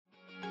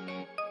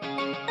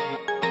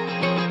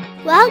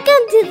Welcome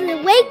to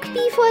the Wake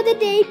Before the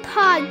Day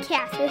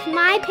podcast with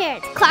my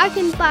parents, Clark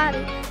and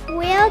Bobby.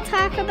 We'll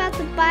talk about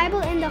the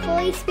Bible and the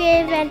Holy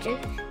Spirit adventures.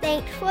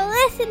 Thanks for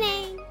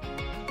listening.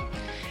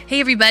 Hey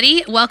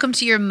everybody, welcome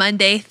to your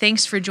Monday.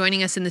 Thanks for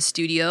joining us in the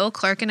studio.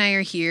 Clark and I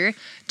are here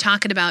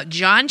talking about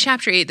John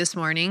chapter 8 this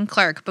morning.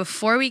 Clark,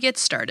 before we get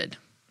started,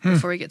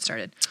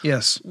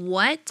 Yes.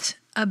 what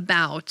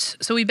about,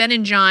 so we've been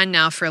in John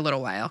now for a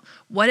little while.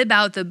 What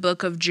about the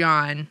book of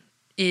John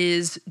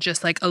is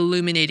just like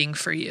illuminating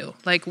for you?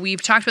 Like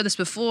we've talked about this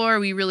before.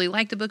 We really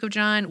like the book of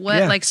John.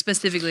 What like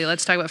specifically,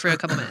 let's talk about for a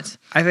couple minutes.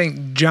 I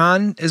think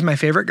John is my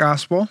favorite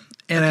gospel,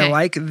 and I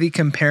like the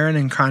comparing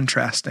and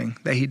contrasting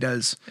that he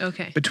does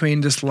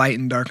between just light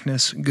and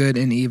darkness, good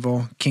and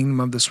evil,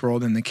 kingdom of this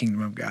world and the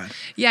kingdom of God.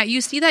 Yeah,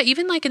 you see that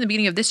even like in the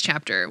beginning of this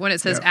chapter when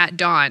it says at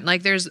dawn,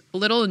 like there's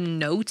little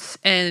notes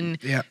and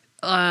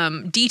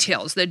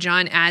details that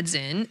John adds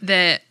in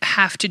that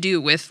have to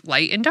do with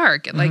light and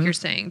dark, like you're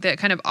saying, that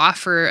kind of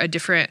offer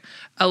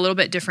a little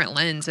bit different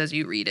lens as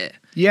you read it.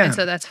 Yeah. And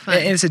so that's fun.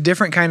 And it's a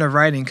different kind of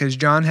writing because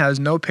John has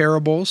no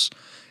parables.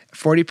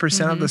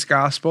 40% of this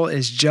gospel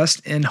is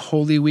just in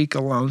Holy Week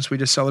alone. So we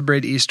just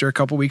celebrated Easter a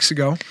couple weeks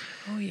ago.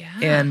 Oh, yeah.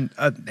 And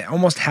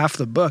almost half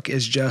the book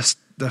is just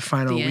the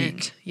final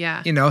week.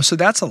 Yeah. You know, so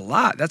that's a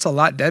lot. That's a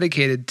lot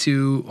dedicated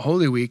to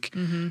Holy Week.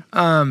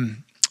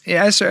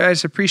 Yeah, I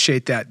just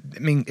appreciate that. I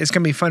mean, it's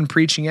going to be fun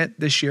preaching it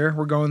this year.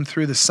 We're going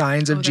through the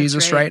signs of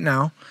Jesus right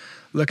now,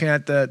 looking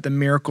at the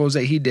miracles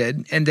that he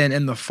did. And then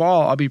in the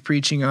fall, I'll be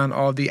preaching on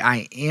all the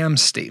I am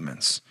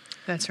statements.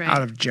 That's right.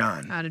 Out of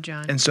John.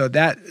 And so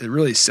that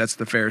really sets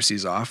the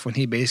Pharisees off when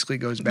he basically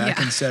goes back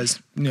and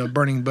says,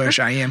 burning bush,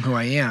 I am who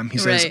I am. He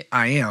says,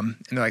 I am.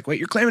 And they're like, wait,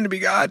 you're claiming to be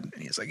God?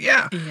 And he's like,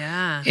 yeah.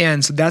 Yeah.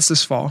 And so that's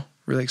this fall.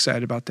 Really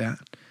excited about that.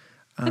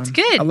 That's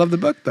good. I love the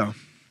book, though.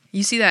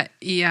 You see that?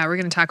 Yeah, we're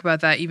going to talk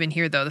about that even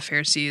here, though. The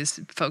Pharisees,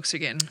 folks are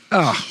getting...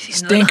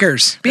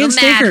 stinkers. Being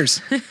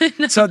stinkers.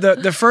 So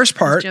the first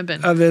part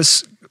of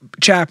this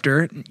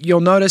chapter, you'll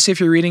notice if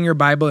you're reading your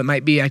Bible, it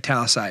might be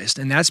italicized.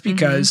 And that's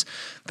because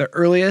the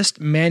earliest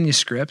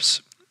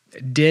manuscripts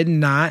did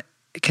not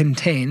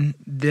contain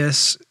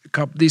these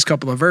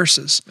couple of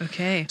verses.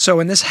 Okay. So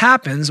when this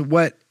happens,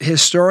 what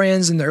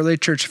historians and the early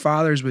church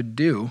fathers would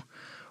do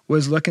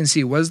was look and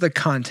see what is the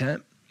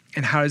content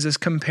and how does this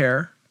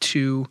compare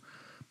to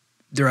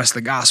the rest of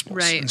the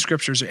Gospels and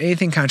Scriptures. Or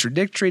anything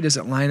contradictory? Does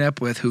it line up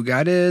with who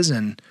God is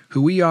and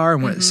who we are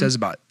and what it says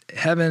about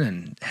heaven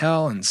and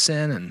hell and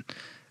sin and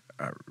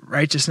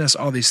righteousness,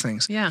 all these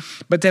things. Yeah.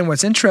 But then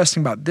what's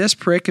interesting about this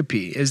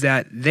pericope is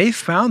that they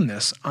found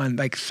this on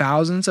like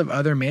thousands of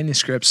other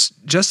manuscripts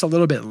just a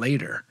little bit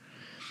later.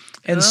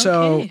 And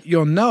so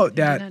you'll note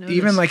that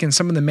even like in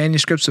some of the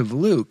manuscripts of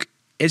Luke,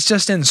 it's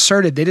just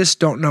inserted. They just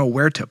don't know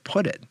where to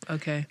put it.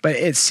 Okay. But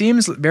it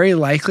seems very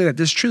likely that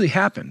this truly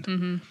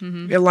happened.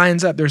 It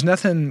lines up. There's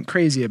nothing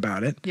crazy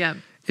about it. Yeah.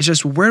 It's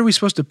just, where are we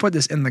supposed to put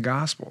this in the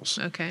Gospels?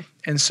 Okay.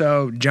 And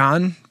so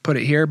John put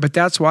it here, but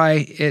that's why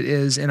it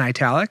is in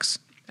italics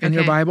in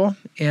your Bible.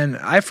 And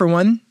I, for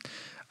one,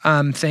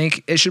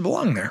 think it should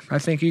belong there. I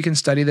think you can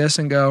study this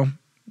and go,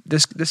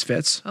 this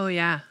fits. Oh,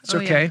 yeah. It's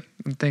okay.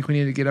 I think we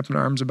need to get up in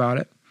arms about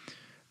it.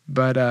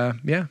 But,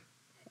 yeah.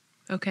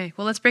 Okay.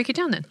 Well, let's break it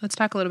down then. Let's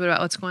talk a little bit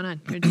about what's going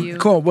on.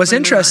 Cool. What's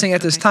interesting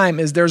at this time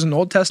is there's an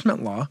Old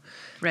Testament law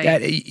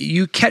that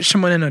you catch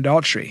someone in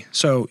adultery.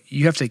 So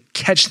you have to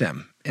catch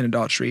them in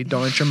adultery.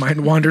 Don't let your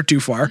mind wander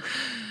too far.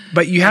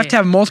 But you have to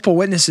have multiple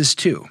witnesses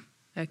too.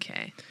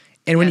 Okay.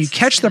 And when you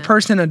catch the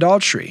person in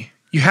adultery,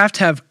 you have to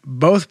have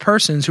both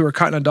persons who are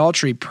caught in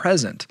adultery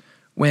present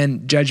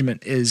when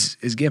judgment is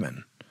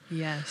given.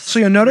 Yes. So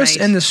you'll notice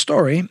in the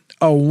story,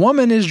 a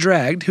woman is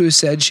dragged who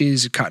said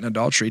she's caught in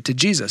adultery to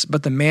Jesus,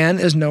 but the man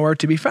is nowhere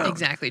to be found.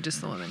 Exactly,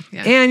 just the woman.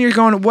 Yeah. And you're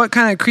going, what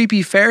kind of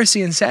creepy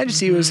Pharisee and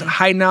Sadducee was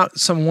hiding out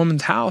some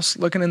woman's house,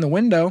 looking in the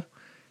window,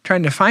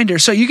 trying to find her?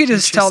 So you could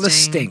just tell this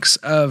stinks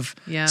of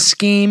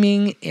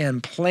scheming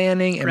and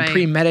planning and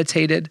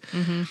premeditated.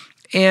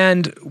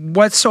 And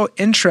what's so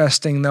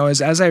interesting, though,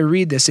 is as I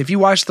read this, if you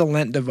watch the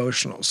Lent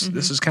devotionals,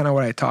 this is kind of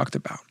what I talked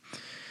about.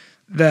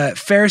 The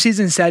Pharisees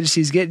and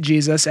Sadducees get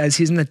Jesus as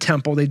he's in the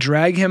temple. They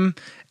drag him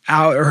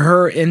out or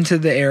her into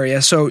the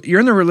area. So you're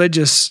in the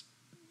religious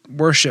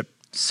worship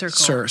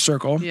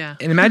circle. Yeah.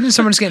 And imagine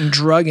someone's getting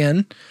drug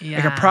in,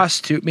 like a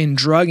prostitute being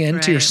drug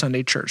into your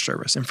Sunday church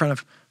service in front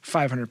of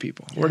 500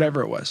 people,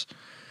 whatever it was.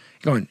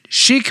 Going,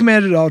 she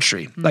committed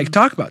adultery. Like,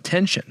 talk about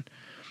tension.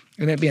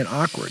 And it being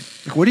awkward.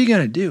 Like, what are you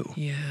going to do?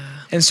 Yeah.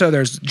 And so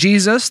there's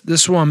Jesus,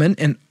 this woman,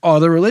 and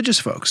all the religious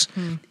folks.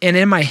 And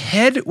in my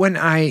head, when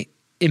I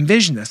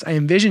envision this, I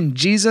envision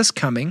Jesus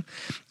coming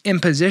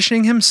and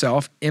positioning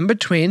himself in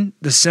between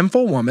the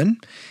sinful woman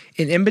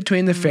and in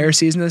between the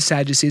Pharisees and the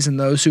Sadducees and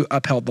those who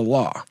upheld the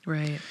law.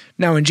 Right.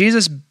 Now, when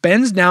Jesus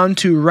bends down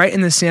to write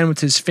in the sand with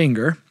his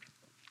finger,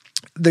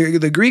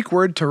 the Greek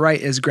word to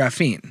write is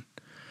graphene.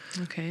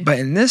 Okay. But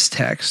in this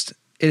text,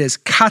 it is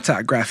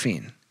kata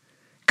graphene.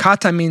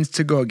 Kata means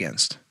to go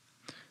against.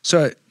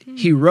 So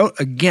he wrote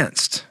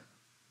against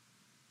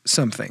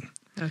something.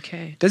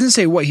 Okay. Doesn't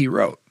say what he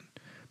wrote.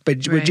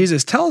 But what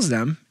Jesus tells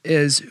them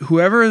is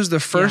whoever is the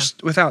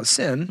first without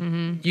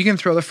sin, you can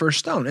throw the first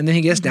stone. And then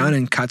he gets down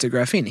and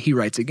katagraphene. He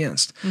writes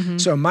against.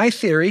 So my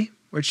theory,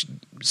 which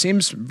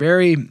seems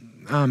very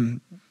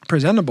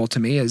presentable to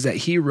me, is that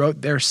he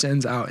wrote their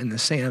sins out in the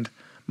sand,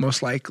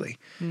 most likely,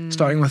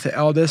 starting with the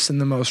eldest and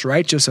the most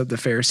righteous of the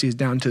Pharisees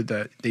down to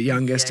the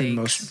youngest and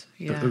most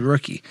the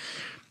rookie.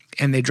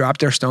 And they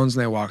dropped their stones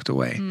and they walked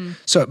away.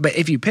 So, but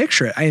if you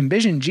picture it, I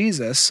envision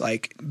Jesus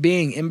like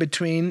being in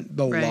between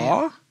the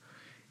law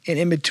and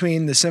in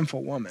between the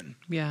sinful woman.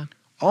 Yeah.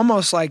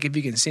 Almost like, if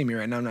you can see me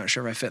right now, I'm not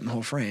sure if I fit in the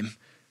whole frame,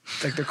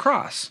 like the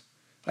cross.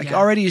 Like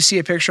already you see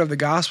a picture of the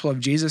gospel of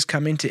Jesus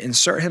coming to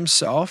insert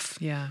himself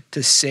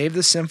to save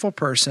the sinful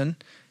person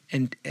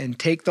and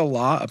take the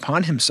law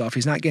upon himself.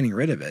 He's not getting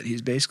rid of it.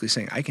 He's basically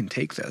saying, I can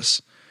take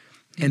this.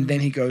 And then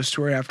he goes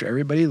to her after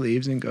everybody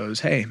leaves and goes,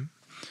 hey,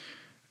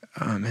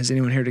 has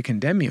anyone here to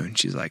condemn you? And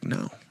she's like,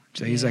 no.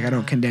 So he's like, I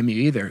don't condemn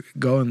you either.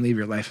 Go and leave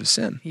your life of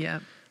sin. Yeah.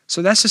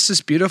 So that's just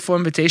this beautiful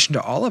invitation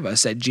to all of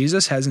us that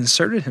Jesus has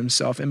inserted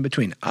himself in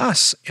between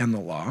us and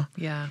the law.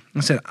 Yeah.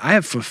 And said, I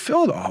have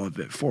fulfilled all of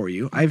it for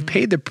you. I've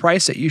paid the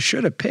price that you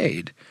should have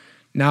paid.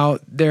 Now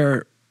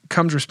there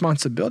comes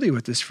responsibility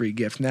with this free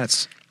gift, and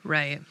that's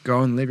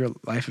go and live your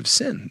life of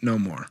sin no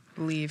more.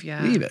 Leave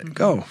it.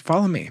 Go.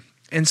 Follow me.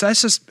 And so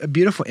that's just a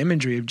beautiful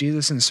imagery of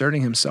Jesus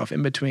inserting himself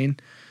in between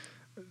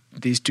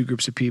these two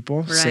groups of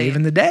people,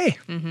 saving the day.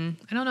 I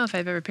don't know if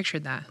I've ever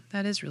pictured that.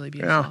 That is really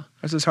beautiful. Yeah,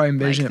 that's just how I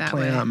envision it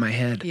playing out in my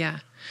head. Yeah.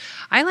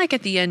 I like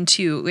at the end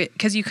too,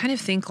 because you kind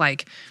of think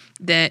like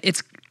that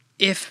it's,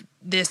 if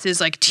this is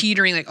like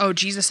teetering, like, oh,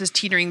 Jesus is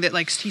teetering, that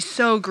like he's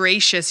so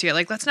gracious here.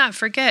 Like, let's not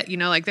forget,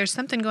 like there's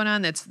something going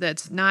on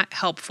that's not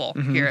helpful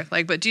here.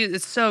 Like, but dude,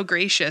 it's so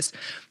gracious.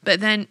 But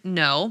then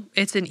no,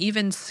 it's an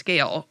even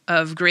scale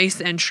of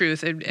grace and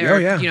truth,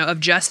 of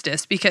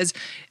justice, because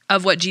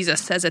of what Jesus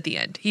says at the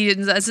end. He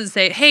doesn't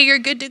say, hey, you're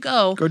good to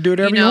go. Go do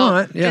whatever you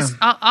want. Yeah.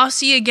 I'll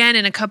see you again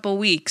in a couple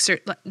weeks. Or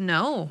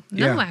no,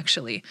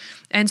 actually.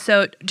 And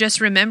so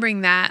just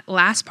remembering that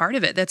last part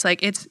of it, that's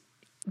like, it's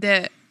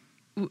that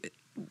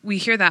we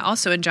hear that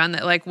also in John,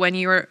 that like when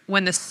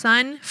the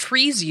Son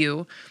frees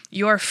you,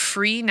 you're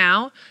free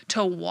now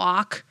to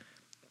walk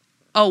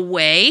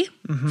away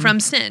from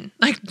sin.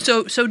 Like,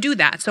 so do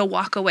that. So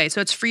walk away.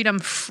 So it's freedom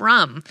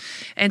from.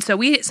 And so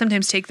we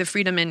sometimes take the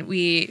freedom and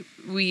we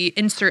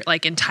insert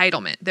like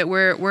entitlement, that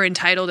we're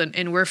entitled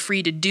and we're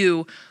free to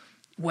do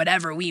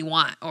whatever we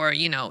want, or,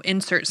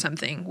 insert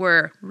something,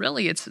 where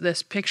really it's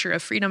this picture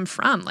of freedom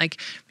from, like,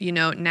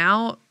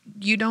 now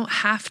you don't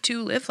have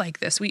to live like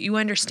this. You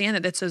understand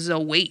that this is a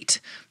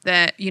weight,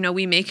 that,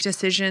 we make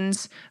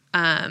decisions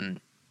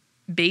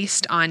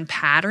based on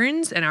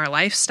patterns and our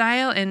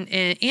lifestyle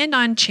and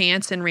on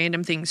chance and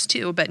random things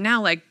too. But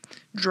now, like,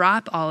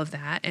 drop all of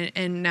that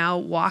and now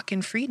walk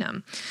in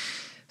freedom.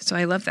 So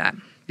I love that.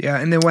 Yeah,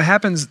 and then what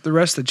happens the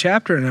rest of the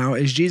chapter now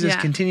is Jesus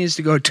continues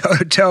to go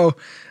toe-to-toe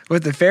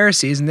with the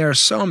Pharisees, and they're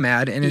so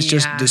mad, and it's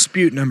just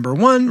dispute number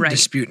 1,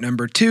 dispute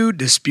number 2,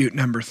 dispute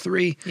number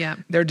 3. Yeah.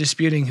 They're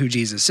disputing who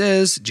Jesus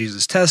is,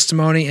 Jesus'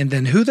 testimony, and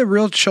then who the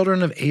real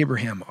children of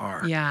Abraham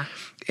are. Yeah.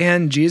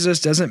 And Jesus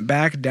doesn't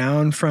back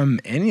down from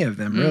any of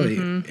them, really.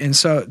 And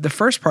so the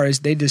first part is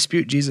they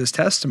dispute Jesus'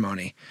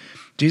 testimony.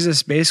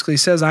 Jesus basically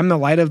says, I'm the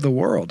light of the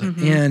world,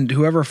 and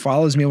whoever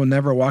follows me will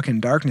never walk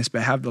in darkness,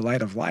 but have the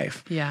light of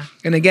life. Yeah.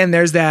 And again,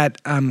 there's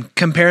that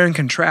compare and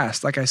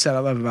contrast, like I said, I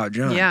love about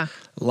John. Yeah.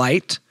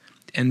 Light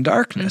and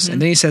darkness.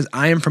 And then he says,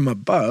 I am from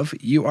above,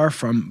 you are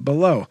from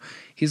below.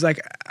 He's like,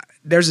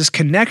 there's this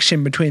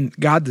connection between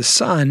God the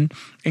Son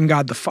and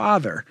God the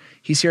Father.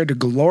 He's here to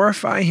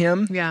glorify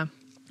him. Yeah.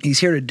 He's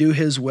here to do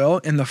his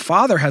will, and the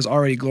Father has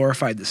already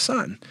glorified the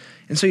Son.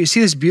 And so you see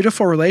this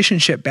beautiful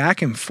relationship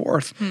back and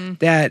forth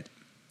that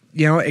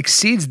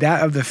exceeds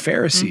that of the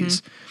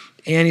Pharisees.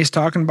 And he's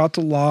talking about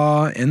the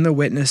law and the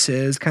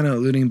witnesses, kind of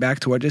alluding back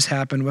to what just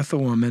happened with the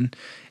woman.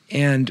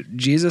 And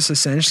Jesus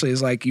essentially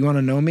is like, you want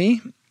to know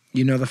me?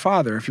 You know the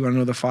Father. If you want to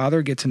know the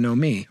Father, get to know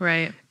me.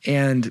 Right.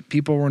 And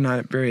people were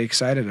not very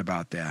excited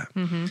about that.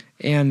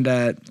 And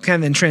kind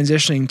of then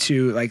transitioning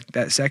to like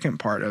that second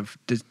part of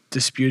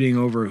disputing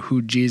over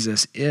who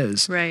Jesus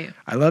is. Right.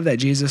 I love that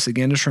Jesus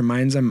again just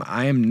reminds them,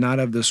 I am not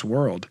of this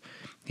world.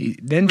 He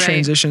then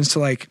transitions to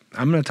like,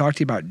 I'm going to talk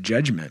to you about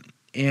judgment.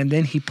 And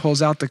then he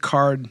pulls out the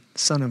card,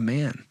 Son of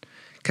Man.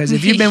 Because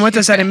if you've been with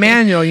us at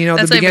Emmanuel,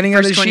 the beginning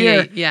of this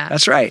year. Yeah.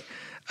 That's right.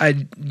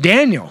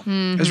 Daniel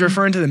is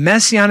referring to the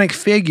messianic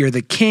figure,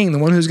 the king, the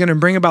one who's going to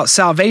bring about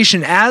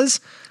salvation as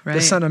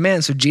the Son of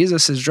Man. So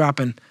Jesus is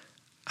dropping,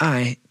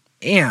 I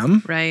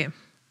am. Right.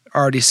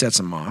 Already sets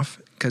him off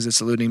because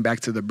it's alluding back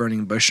to the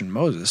burning bush and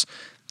Moses.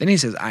 Then he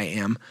says, I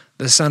am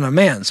the Son of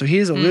Man. So he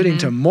is alluding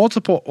to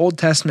multiple Old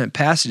Testament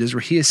passages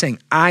where he is saying,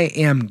 I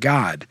am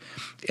God.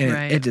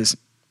 And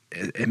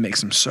it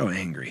makes him so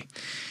angry.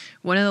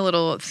 One of the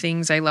little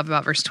things I love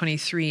about verse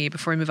 23,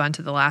 before we move on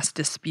to the last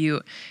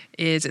dispute,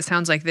 is it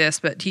sounds like this,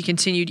 but he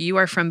continued, you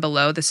are from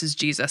below. This is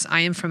Jesus.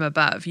 I am from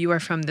above. You are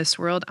from this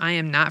world. I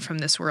am not from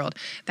this world.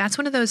 That's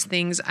one of those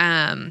things,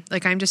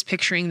 like I'm just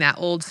picturing that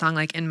old song,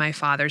 like in my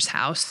Father's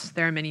house,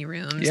 there are many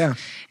rooms. Yeah.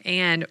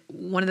 And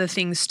one of the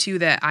things too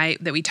that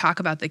we talk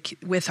about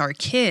with our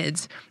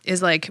kids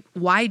is like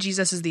why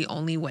Jesus is the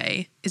only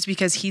way is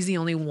because he's the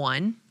only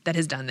one that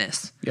has done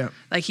this. Yeah.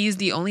 Like he's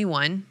the only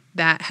one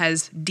that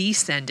has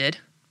descended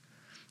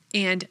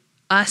and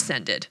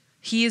ascended.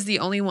 He is the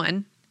only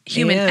one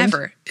human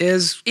ever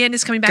is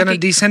coming back. Going to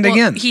descend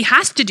again. He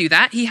has to do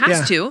that. He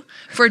has to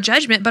for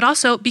judgment, but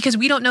also because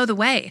we don't know the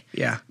way.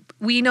 Yeah.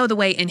 We know the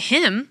way in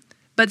him,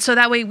 but so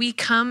that way we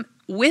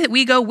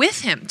go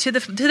with him to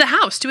the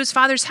house, to his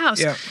Father's house.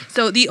 Yeah.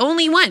 So the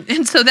only one.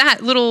 And so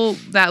that little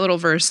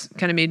verse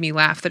kind of made me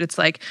laugh that it's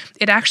like,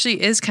 it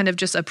actually is kind of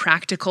just a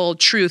practical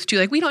truth to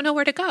like, we don't know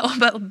where to go,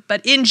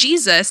 but in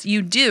Jesus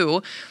you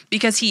do,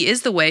 because he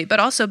is the way, but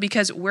also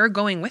because we're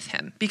going with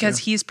him, because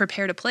he's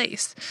prepared a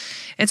place.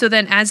 And so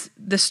then as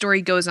the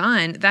story goes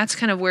on, that's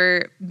kind of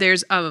where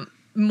there's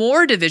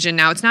more division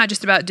now. It's not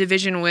just about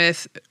division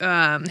with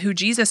who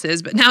Jesus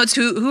is, but now it's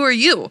who are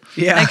you?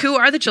 Yeah. Like who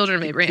are the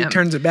children of Abraham? He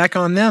turns it back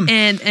on them.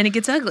 And it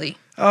gets ugly.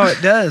 Oh,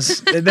 it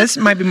does. This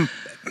might be,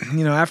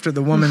 after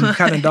the woman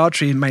caught in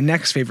adultery, my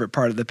next favorite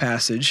part of the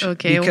passage.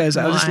 Okay, because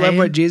I just love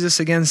what Jesus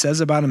again says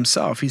about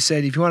himself. He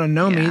said, if you want to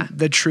know me,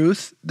 the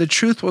truth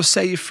will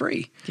set you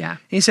free. Yeah. And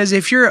he says,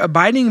 if you're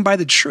abiding by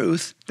the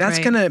truth, that's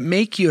going to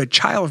make you a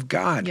child of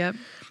God. Yep.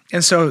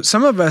 And so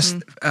some of us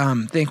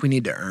think we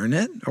need to earn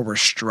it, or we're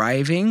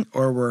striving,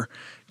 or we're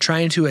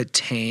trying to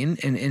attain.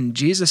 And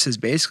Jesus is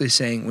basically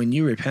saying, when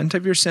you repent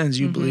of your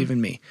sins, you believe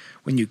in me.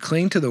 When you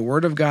cling to the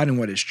word of God and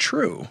what is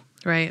true,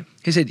 right?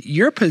 He said,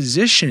 your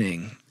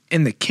positioning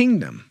in the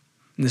kingdom,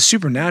 in the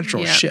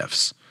supernatural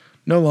shifts.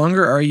 No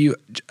longer are you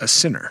a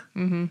sinner.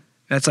 Mm-hmm.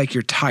 That's like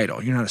your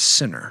title. You're not a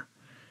sinner.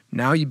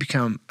 Now you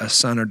become a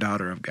son or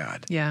daughter of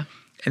God. Yeah.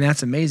 And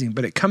that's amazing.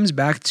 But it comes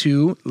back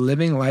to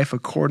living life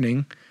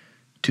according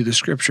to the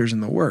scriptures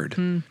and the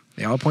word.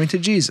 They all point to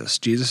Jesus.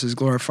 Jesus is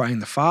glorifying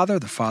the Father.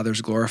 The Father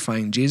is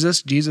glorifying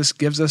Jesus. Jesus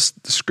gives us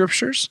the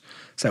scriptures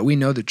so that we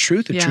know the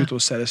truth. The truth will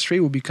set us free.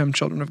 We'll become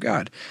children of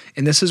God.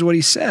 And this is what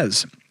he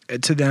says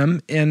to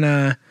them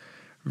in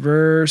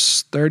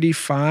verse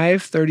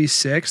 35,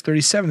 36,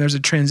 37. There's a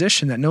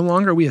transition that no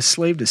longer are we a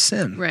slave to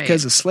sin. Right.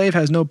 Because a slave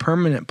has no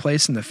permanent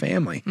place in the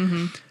family.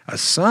 A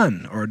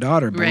son or a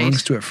daughter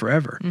belongs to it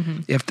forever.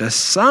 If the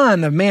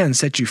Son of Man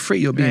sets you free,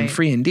 you'll be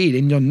free indeed.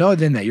 And you'll know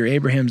then that you're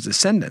Abraham's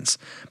descendants.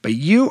 But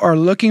you are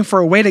looking for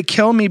a way to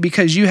kill me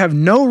because you have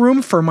no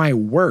room for my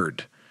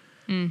word.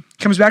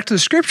 Comes back to the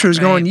scriptures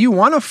going, you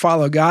want to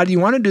follow God, you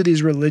want to do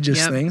these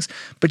religious things,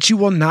 but you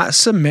will not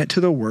submit to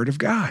the word of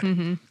God.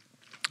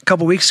 A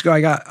couple weeks ago,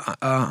 I got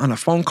on a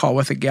phone call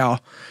with a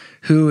gal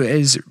who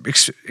is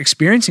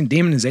experiencing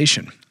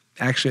demonization,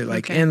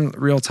 actually, in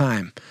real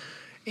time.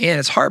 And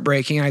it's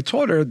heartbreaking. I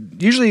told her,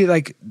 usually,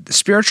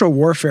 spiritual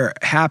warfare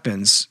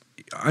happens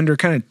under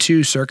kind of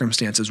two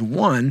circumstances.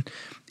 One,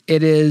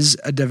 it is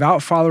a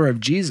devout follower of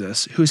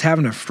Jesus who's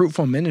having a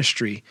fruitful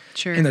ministry.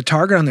 Sure. And the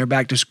target on their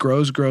back just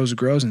grows,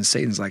 and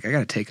Satan's like, I got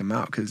to take them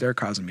out because they're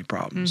causing me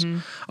problems.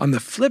 On the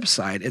flip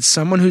side, it's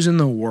someone who's in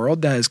the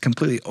world that has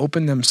completely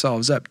opened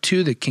themselves up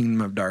to the kingdom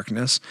of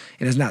darkness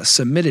and is not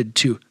submitted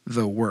to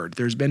the word.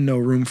 There's been no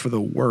room for the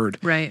word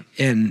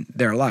in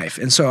their life.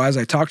 And so as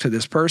I talked to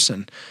this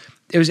person,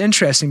 it was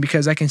interesting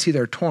because I can see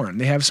they're torn.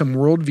 They have some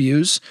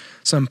worldviews,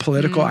 some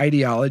political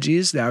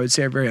ideologies that I would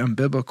say are very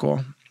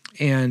unbiblical.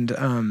 And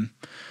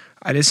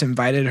I just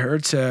invited her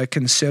to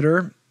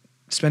consider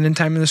spending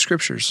time in the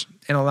scriptures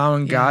and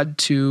allowing God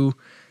to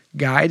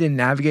guide and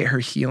navigate her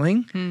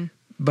healing.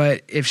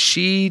 But if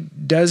she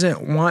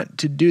doesn't want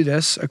to do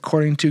this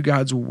according to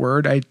God's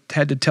word, I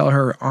had to tell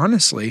her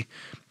honestly,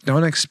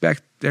 don't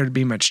expect there to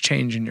be much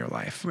change in your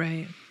life.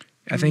 Right.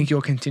 I think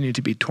you'll continue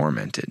to be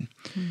tormented.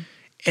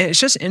 And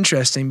it's just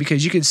interesting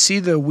because you can see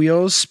the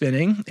wheels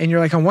spinning and you're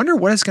like, I wonder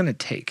what it's going to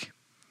take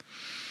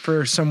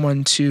for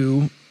someone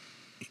to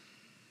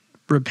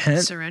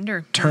repent,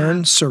 surrender,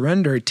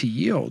 surrender, to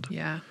yield.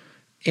 Yeah.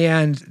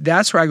 And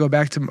that's where I go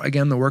back to,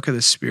 again, the work of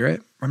the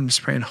Spirit. I'm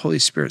just praying, Holy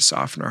Spirit,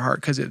 soften her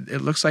heart, because it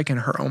looks like in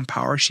her own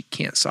power, she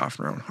can't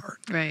soften her own heart.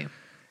 Right.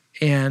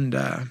 And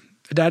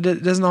that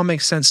doesn't all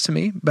make sense to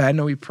me, but I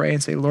know we pray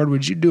and say, Lord,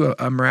 would you do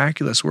a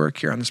miraculous work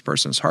here on this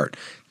person's heart?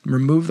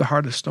 Remove the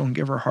heart of stone,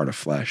 give her a heart of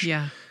flesh.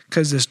 Yeah.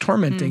 Because this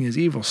tormenting is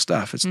evil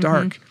stuff. It's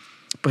dark.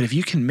 But if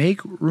you can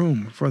make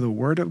room for the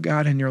word of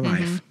God in your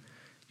life,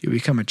 you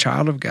become a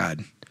child of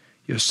God.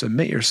 You'll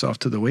submit yourself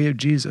to the way of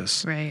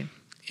Jesus. Right.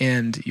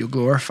 And you'll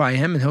glorify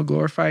him and he'll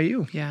glorify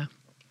you. Yeah.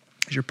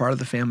 Because you're part of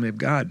the family of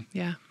God.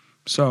 Yeah.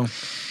 So,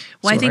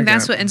 I think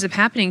that's what ends up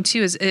happening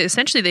too, is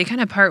essentially they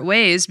kind of part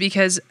ways,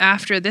 because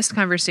after this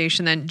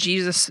conversation, then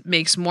Jesus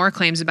makes more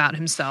claims about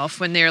himself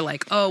when they're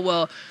like, oh,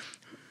 well,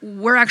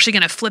 we're actually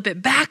going to flip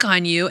it back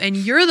on you, and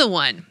you're the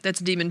one that's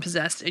demon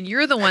possessed, and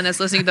you're the one that's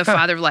listening to the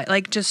Father of light.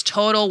 Like, just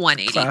total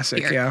 180. Classic,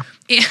 here.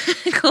 yeah.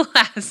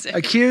 Classic.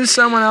 Accuse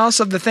someone else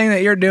of the thing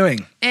that you're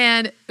doing.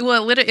 And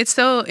well, it's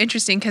so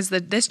interesting because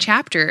this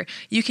chapter,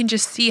 you can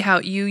just see how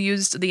you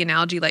used the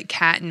analogy like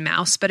cat and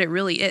mouse, but it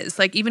really is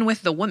like even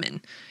with the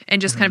woman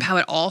and just kind of how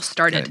it all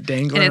started.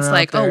 And it's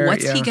like, there,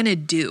 what's he going to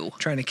do?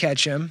 Trying to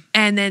catch him.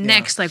 And then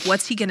next, like,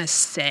 what's he going to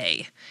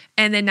say?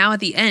 And then now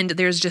at the end,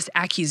 there's just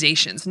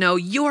accusations. No,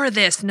 you're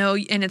this. No.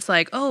 And it's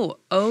like, oh,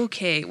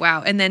 okay.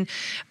 Wow. And then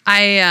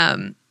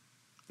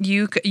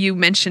you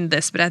mentioned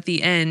this, but at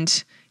the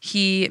end,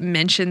 he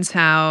mentions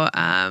how,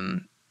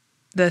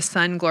 the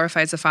Son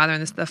glorifies the Father,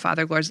 and the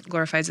Father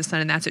glorifies the Son,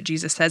 and that's what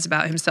Jesus says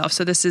about himself.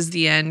 So this is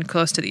the end,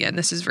 close to the end.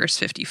 This is verse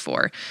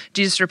 54.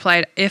 Jesus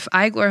replied, "If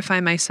I glorify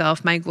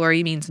myself, my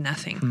glory means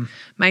nothing.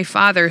 My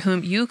Father,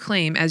 whom you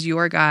claim as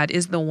your God,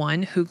 is the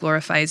one who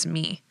glorifies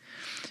me.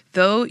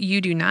 Though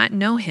you do not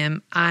know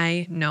him,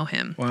 I know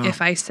him. Wow.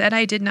 If I said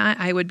I did not,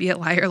 I would be a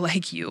liar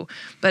like you.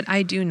 But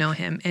I do know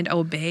him and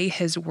obey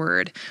his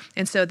word."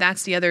 And so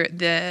that's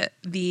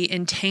the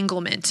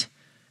entanglement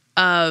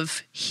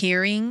of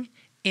hearing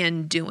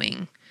and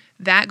doing.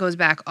 That goes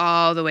back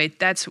all the way.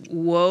 That's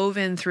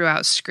woven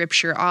throughout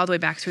Scripture, all the way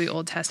back through the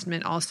Old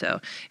Testament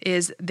also,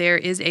 is there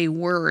is a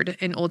word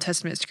in Old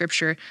Testament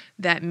Scripture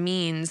that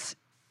means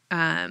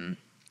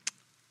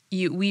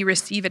we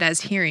receive it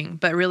as hearing,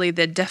 but really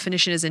the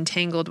definition is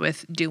entangled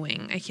with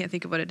doing. I can't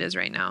think of what it is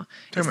right now.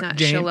 It's not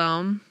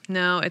shalom.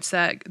 No, it's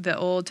the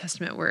Old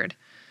Testament word.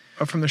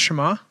 Oh, from the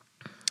Shema?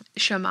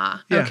 Shema.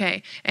 Yeah.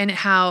 Okay. And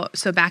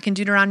so back in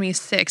Deuteronomy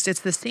 6, it's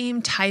the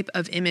same type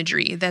of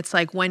imagery that's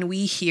like when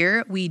we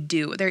hear, we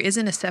do. There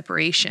isn't a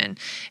separation.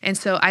 And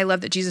so I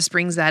love that Jesus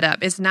brings that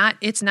up. It's not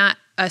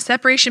a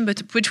separation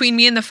between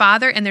me and the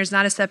Father, and there's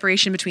not a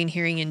separation between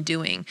hearing and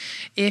doing.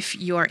 If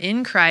you're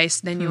in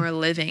Christ, then you are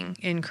living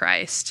in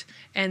Christ.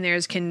 And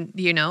there's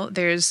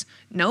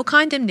no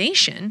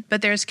condemnation,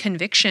 but there's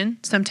conviction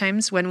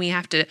sometimes when we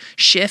have to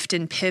shift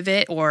and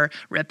pivot or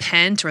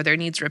repent or there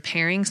needs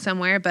repairing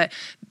somewhere. But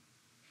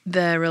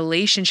the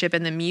relationship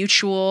and the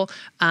mutual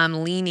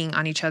leaning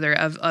on each other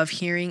of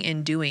hearing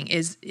and doing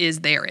is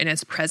there, and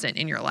it's present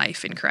in your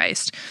life in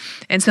Christ.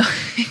 And so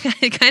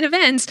it kind of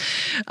ends,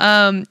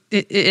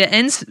 it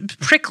ends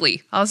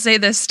prickly. I'll say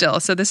this still.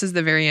 So this is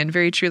the very end.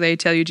 "Very truly I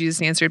tell you,"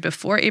 Jesus answered,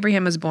 "before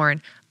Abraham was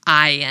born,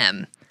 I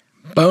am."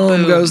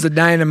 Boom goes the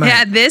dynamite.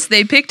 Yeah,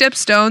 they picked up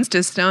stones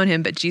to stone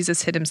him, but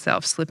Jesus hid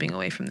himself, slipping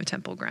away from the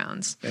temple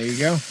grounds. There you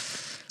go.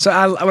 So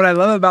what I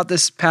love about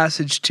this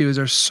passage too is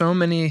there's so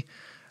many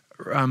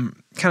kind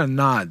of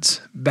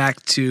nods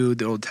back to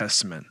the Old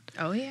Testament.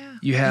 Oh, yeah.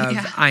 You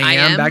have I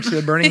am back to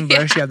the burning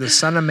bush. You have the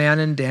Son of Man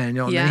in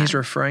Daniel. And then he's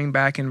referring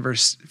back in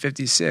verse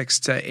 56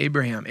 to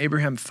Abraham.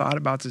 Abraham thought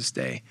about this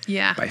day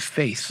by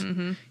faith.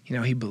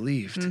 Mm-hmm. He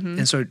believed. Mm-hmm.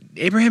 And so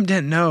Abraham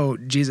didn't know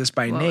Jesus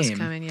by name. Was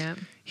coming, yeah.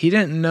 He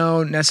didn't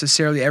know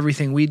necessarily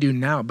everything we do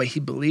now, but he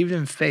believed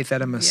in faith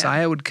that a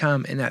Messiah would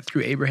come and that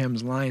through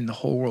Abraham's line, the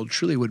whole world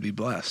truly would be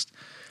blessed.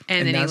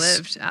 And then he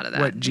lived out of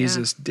that. What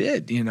Jesus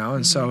did,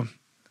 and so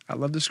I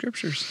love the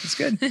Scriptures. It's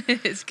good.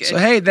 It's good. So,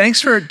 hey, thanks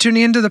for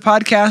tuning into the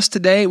podcast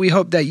today. We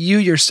hope that you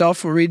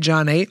yourself will read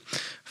John 8,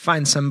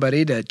 find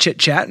somebody to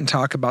chit-chat and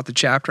talk about the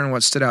chapter and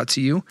what stood out to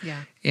you.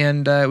 Yeah.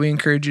 And we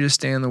encourage you to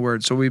stay in the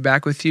Word. So we'll be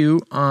back with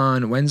you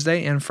on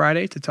Wednesday and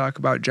Friday to talk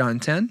about John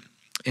 10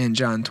 and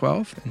John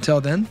 12. Until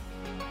then,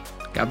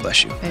 God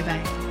bless you.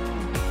 Bye-bye.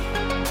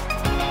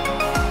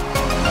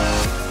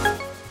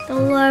 The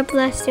Lord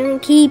bless you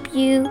and keep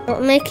you.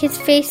 Don't make his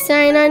face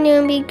shine on you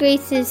and be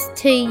gracious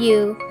to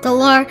you. The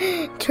Lord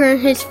turn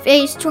his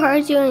face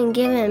towards you and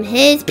give him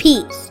his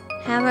peace.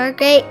 Have a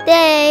great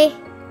day.